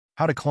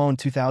How to clone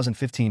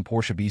 2015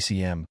 Porsche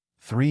BCM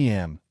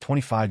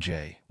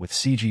 3M25J with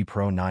CG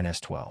Pro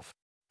 9S12.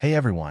 Hey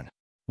everyone,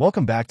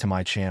 welcome back to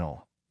my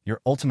channel, your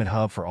ultimate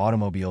hub for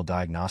automobile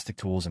diagnostic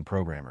tools and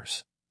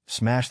programmers.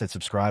 Smash that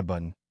subscribe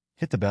button,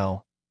 hit the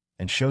bell,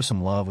 and show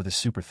some love with a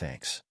super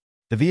thanks.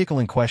 The vehicle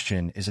in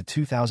question is a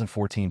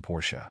 2014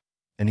 Porsche,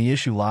 and the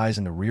issue lies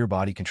in the rear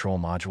body control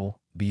module,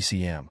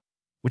 BCM,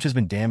 which has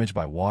been damaged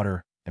by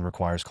water and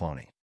requires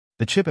cloning.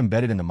 The chip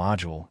embedded in the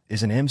module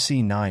is an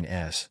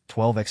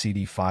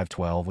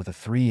MC9S12XED512 with a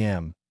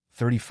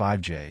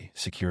 3M35J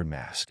secured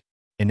mask.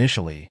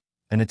 Initially,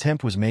 an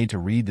attempt was made to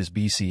read this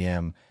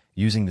BCM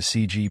using the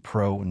CG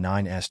Pro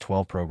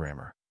 9S12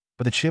 programmer,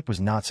 but the chip was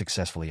not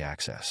successfully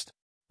accessed.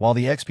 While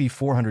the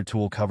XP400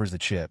 tool covers the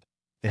chip,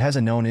 it has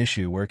a known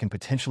issue where it can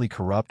potentially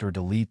corrupt or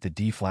delete the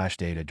D-flash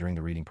data during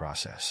the reading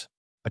process.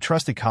 A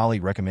trusted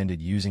colleague recommended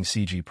using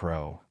CG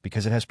Pro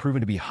because it has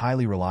proven to be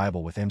highly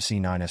reliable with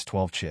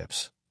MC9S12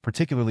 chips,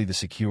 particularly the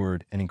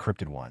secured and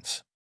encrypted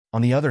ones.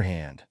 On the other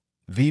hand,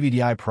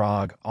 VVDI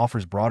Prog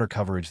offers broader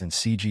coverage than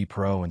CG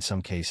Pro in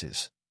some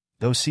cases,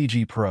 though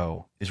CG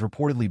Pro is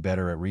reportedly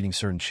better at reading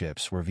certain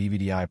chips where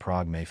VVDI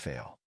Prog may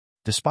fail.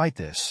 Despite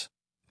this,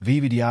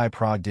 VVDI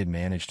Prog did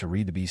manage to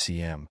read the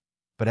BCM,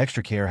 but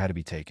extra care had to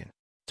be taken.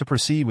 To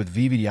proceed with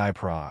VVDI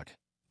Prog,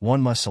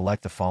 one must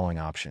select the following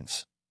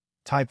options.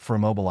 Type for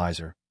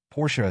Immobilizer,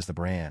 Porsche as the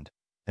brand,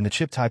 and the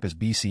chip type as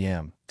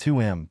BCM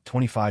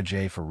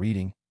 2M25J for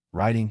reading,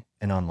 writing,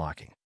 and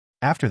unlocking.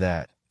 After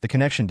that, the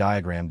connection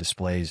diagram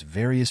displays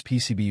various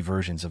PCB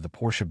versions of the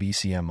Porsche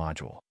BCM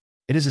module.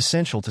 It is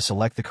essential to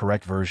select the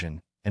correct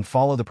version and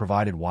follow the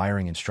provided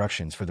wiring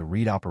instructions for the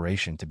read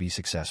operation to be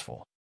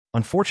successful.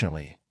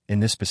 Unfortunately, in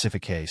this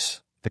specific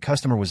case, the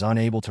customer was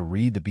unable to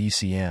read the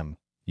BCM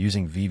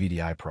using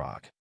VVDI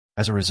Prog.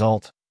 As a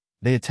result,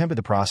 they attempted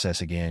the process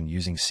again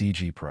using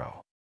CG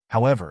Pro.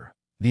 However,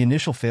 the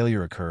initial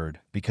failure occurred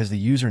because the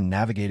user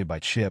navigated by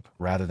chip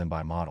rather than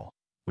by model,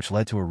 which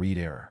led to a read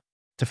error.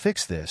 To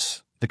fix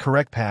this, the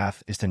correct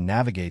path is to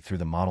navigate through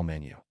the model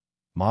menu,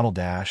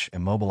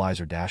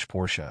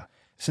 Model-Immobilizer-Porsche,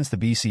 since the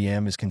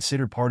BCM is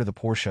considered part of the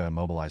Porsche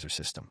Immobilizer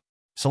system.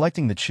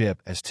 Selecting the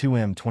chip as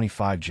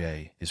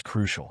 2M25J is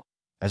crucial,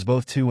 as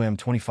both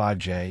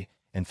 2M25J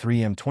and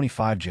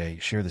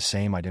 3M25J share the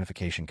same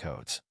identification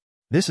codes.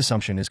 This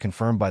assumption is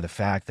confirmed by the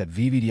fact that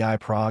VVDI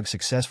Prog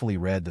successfully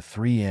read the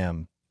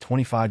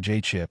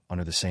 3M25J chip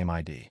under the same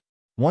ID.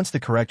 Once the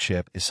correct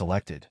chip is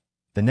selected,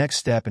 the next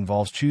step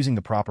involves choosing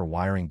the proper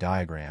wiring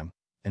diagram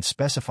and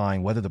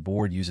specifying whether the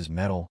board uses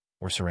metal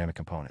or ceramic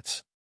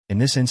components. In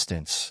this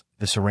instance,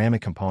 the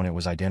ceramic component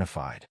was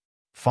identified.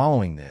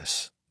 Following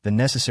this, the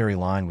necessary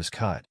line was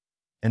cut,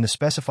 and the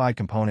specified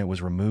component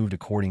was removed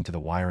according to the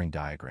wiring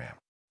diagram.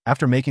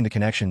 After making the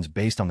connections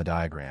based on the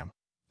diagram,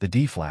 the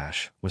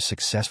D-flash was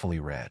successfully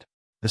read.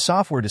 The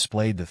software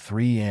displayed the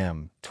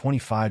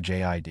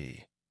 3M25J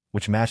ID,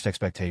 which matched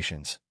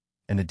expectations,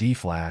 and the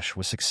D-flash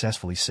was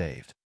successfully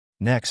saved.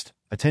 Next,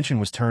 attention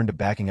was turned to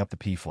backing up the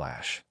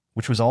P-flash,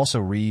 which was also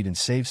read and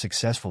saved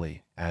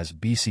successfully as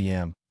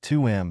BCM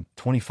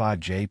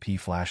 2M25J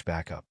P-flash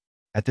backup.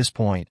 At this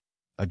point,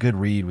 a good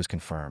read was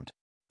confirmed.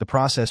 The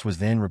process was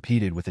then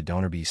repeated with the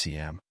donor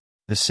BCM.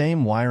 The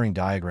same wiring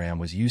diagram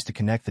was used to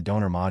connect the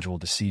donor module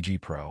to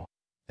CG Pro,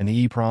 and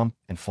the EEPROM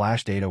and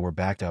flash data were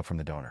backed up from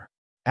the donor.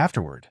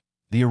 Afterward,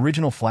 the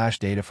original flash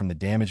data from the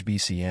damaged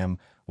BCM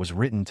was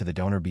written to the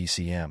donor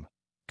BCM,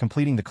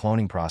 completing the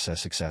cloning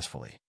process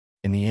successfully.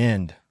 In the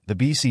end, the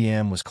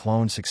BCM was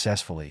cloned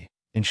successfully,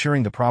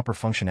 ensuring the proper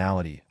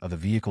functionality of the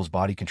vehicle's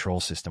body control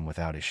system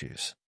without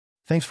issues.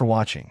 Thanks for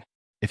watching.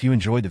 If you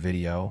enjoyed the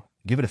video,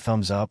 give it a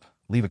thumbs up,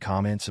 leave a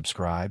comment,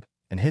 subscribe,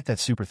 and hit that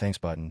super thanks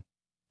button.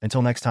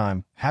 Until next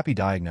time, happy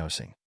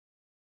diagnosing.